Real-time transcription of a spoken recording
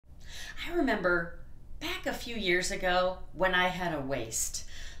I remember back a few years ago when I had a waist.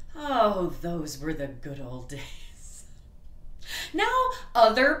 Oh, those were the good old days. Now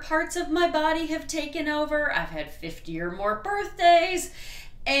other parts of my body have taken over. I've had 50 or more birthdays,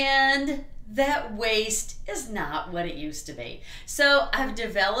 and that waist is not what it used to be. So I've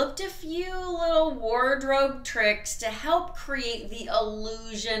developed a few little wardrobe tricks to help create the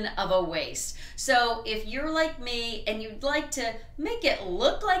illusion of a waist. So if you're like me and you'd like to make it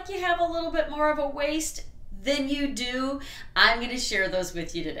look like you have a little bit more of a waist than you do, I'm going to share those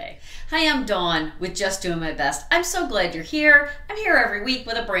with you today. Hi, I'm Dawn with Just Doing My Best. I'm so glad you're here. I'm here every week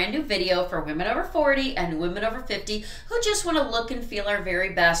with a brand new video for women over 40 and women over 50 who just want to look and feel our very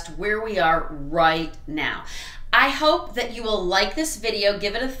best where we are right now. I hope that you will like this video,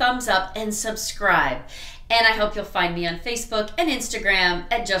 give it a thumbs up, and subscribe. And I hope you'll find me on Facebook and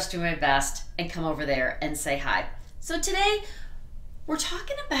Instagram at Just Doing My Best and come over there and say hi. So today we're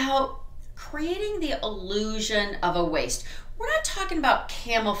talking about creating the illusion of a waist. We're not talking about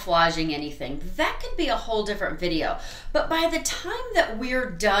camouflaging anything. That could be a whole different video. But by the time that we're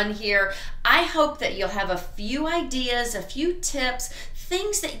done here, I hope that you'll have a few ideas, a few tips,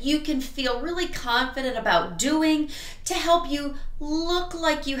 things that you can feel really confident about doing to help you look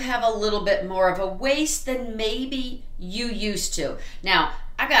like you have a little bit more of a waist than maybe you used to. Now,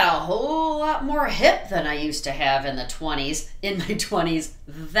 I got a whole lot more hip than I used to have in my 20s,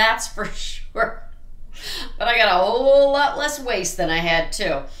 that's for sure. But I got a whole lot less waist than I had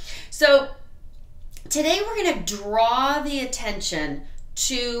too. So today we're going to draw the attention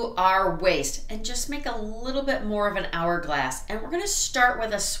to our waist and just make a little bit more of an hourglass. And we're going to start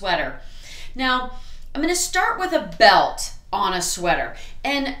with a sweater. Now, I'm going to start with a belt on a sweater.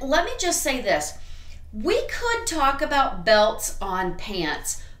 And let me just say this. We could talk about belts on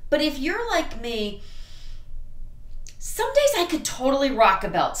pants, but if you're like me, some days I could totally rock a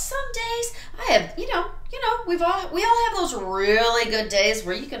belt. Some days I have, we all have those really good days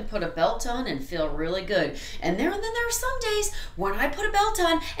where you can put a belt on and feel really good. And then there are some days when I put a belt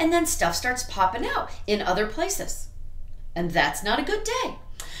on and then stuff starts popping out in other places. And that's not a good day.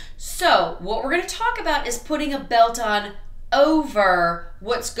 So what we're going to talk about is putting a belt on over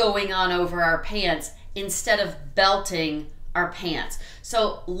what's going on over our pants instead of belting our pants.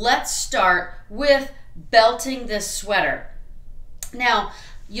 So let's start with belting this sweater. Now,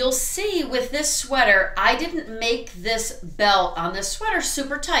 you'll see with this sweater, I didn't make this belt on this sweater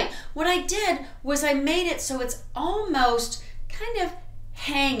super tight. What I did was I made it so it's almost kind of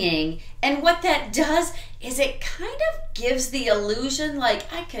hanging, and what that does is it kind of gives the illusion like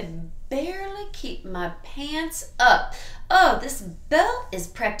I could barely keep my pants up. Oh, this belt is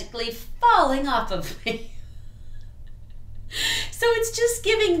practically falling off of me. So it's just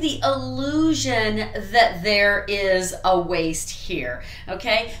giving the illusion that there is a waist here,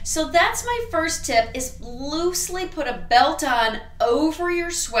 okay? So that's my first tip, is loosely put a belt on over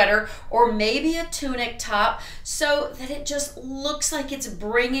your sweater or maybe a tunic top so that it just looks like it's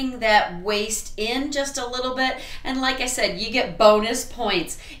bringing that waist in just a little bit. And like I said, you get bonus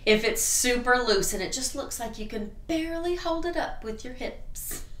points if it's super loose and it just looks like you can barely hold it up with your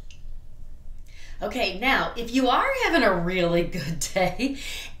hips. Okay, now, if you are having a really good day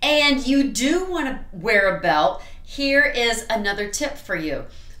and you do want to wear a belt, here is another tip for you.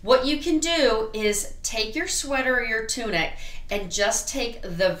 What you can do is take your sweater or your tunic and just take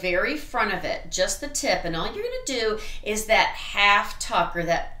the very front of it, just the tip, and all you're going to do is that half tuck or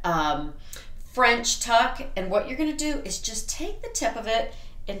that French tuck, and what you're going to do is just take the tip of it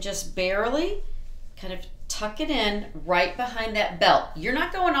and just barely kind of tuck it in right behind that belt. You're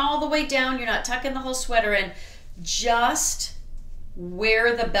not going all the way down. You're not tucking the whole sweater in. Just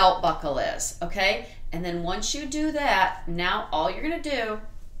where the belt buckle is, okay? And then once you do that, now all you're going to do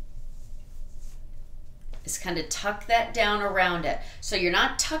is kind of tuck that down around it. So you're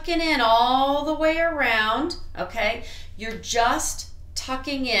not tucking in all the way around, okay? You're just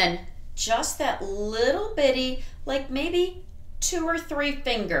tucking in just that little bitty, like maybe 2 or 3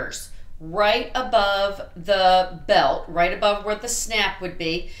 fingers right above the belt, right above where the snap would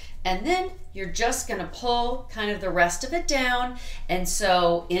be. And then you're just gonna pull kind of the rest of it down. And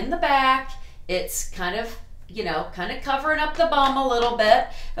so in the back, it's kind of, kind of covering up the bum a little bit,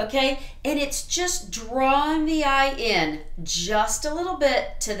 okay? And it's just drawing the eye in just a little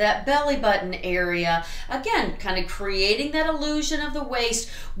bit to that belly button area. Again, kind of creating that illusion of the waist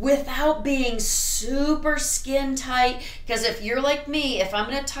without being super skin tight. Because if you're like me, if I'm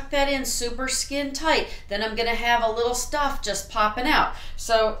gonna tuck that in super skin tight, then I'm gonna have a little stuff just popping out.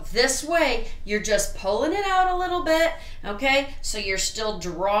 So this way, you're just pulling it out a little bit, okay? So you're still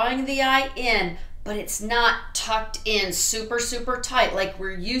drawing the eye in, but it's not tucked in super, super tight like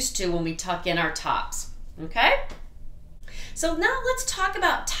we're used to when we tuck in our tops, okay? So now let's talk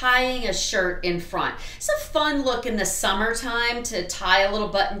about tying a shirt in front. It's a fun look in the summertime to tie a little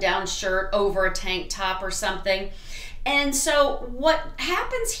button-down shirt over a tank top or something. And so what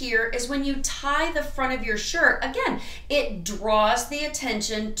happens here is when you tie the front of your shirt, again, it draws the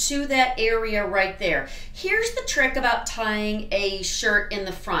attention to that area right there. Here's the trick about tying a shirt in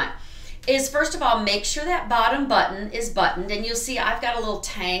the front. Is first of all, make sure that bottom button is buttoned, and you'll see I've got a little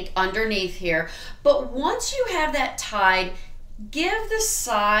tank underneath here. But once you have that tied, give the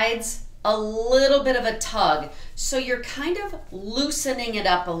sides a little bit of a tug. So you're kind of loosening it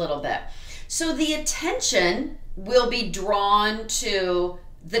up a little bit. So the attention will be drawn to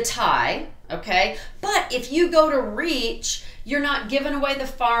the tie, okay? But if you go to reach, you're not giving away the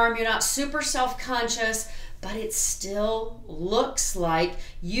farm, you're not super self-conscious, but it still looks like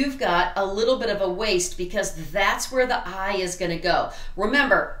you've got a little bit of a waist because that's where the eye is gonna go.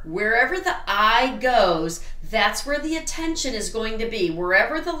 Remember, wherever the eye goes, that's where the attention is going to be.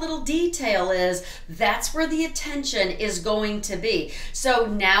 Wherever the little detail is, that's where the attention is going to be. So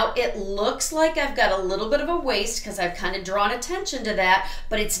now it looks like I've got a little bit of a waist because I've kind of drawn attention to that,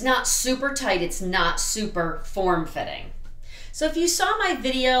 but it's not super tight, it's not super form-fitting. So if you saw my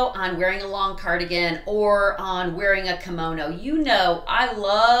video on wearing a long cardigan or on wearing a kimono, you know I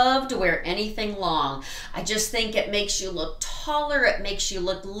love to wear anything long. I just think it makes you look taller, it makes you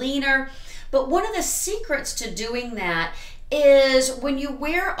look leaner. But one of the secrets to doing that is when you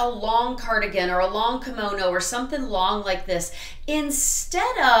wear a long cardigan or a long kimono or something long like this,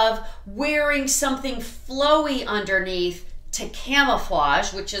 instead of wearing something flowy underneath to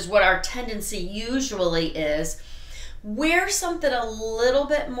camouflage, which is what our tendency usually is, wear something a little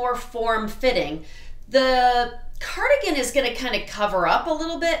bit more form-fitting. The cardigan is going to kind of cover up a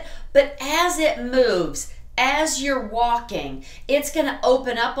little bit, but as it moves, as you're walking, it's going to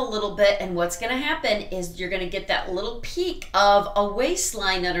open up a little bit, and what's going to happen is you're going to get that little peak of a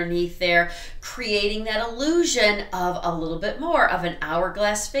waistline underneath there, creating that illusion of a little bit more of an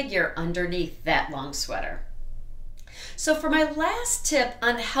hourglass figure underneath that long sweater. So for my last tip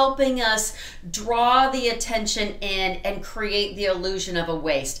on helping us draw the attention in and create the illusion of a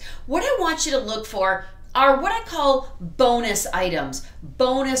waist, what I want you to look for are what I call bonus items,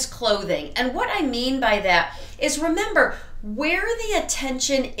 bonus clothing. And what I mean by that is, remember, where the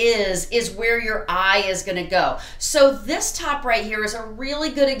attention is where your eye is gonna go. So this top right here is a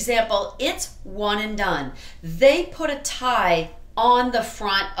really good example. It's one and done. They put a tie on the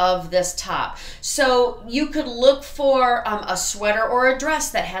front of this top. So you could look for a sweater or a dress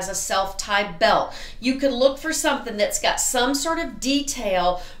that has a self-tie belt. You could look for something that's got some sort of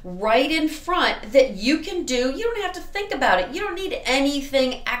detail right in front that you can do. You don't have to think about it. You don't need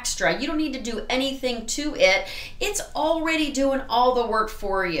anything extra. You don't need to do anything to it. It's already doing all the work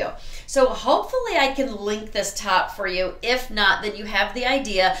for you. So hopefully I can link this top for you. If not, then you have the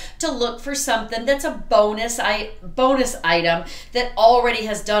idea to look for something that's a bonus item that already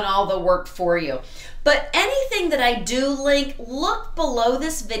has done all the work for you. But anything that I do link, look below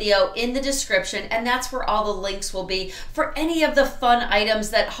this video in the description, and that's where all the links will be for any of the fun items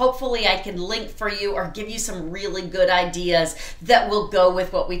that hopefully I can link for you or give you some really good ideas that will go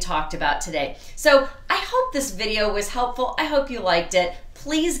with what we talked about today. So I hope this video was helpful. I hope you liked it.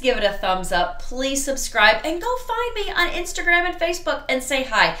 Please give it a thumbs up, please subscribe, and go find me on Instagram and Facebook and say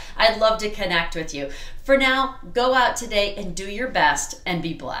hi. I'd love to connect with you. For now, go out today and do your best and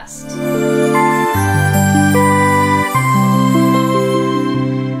be blessed.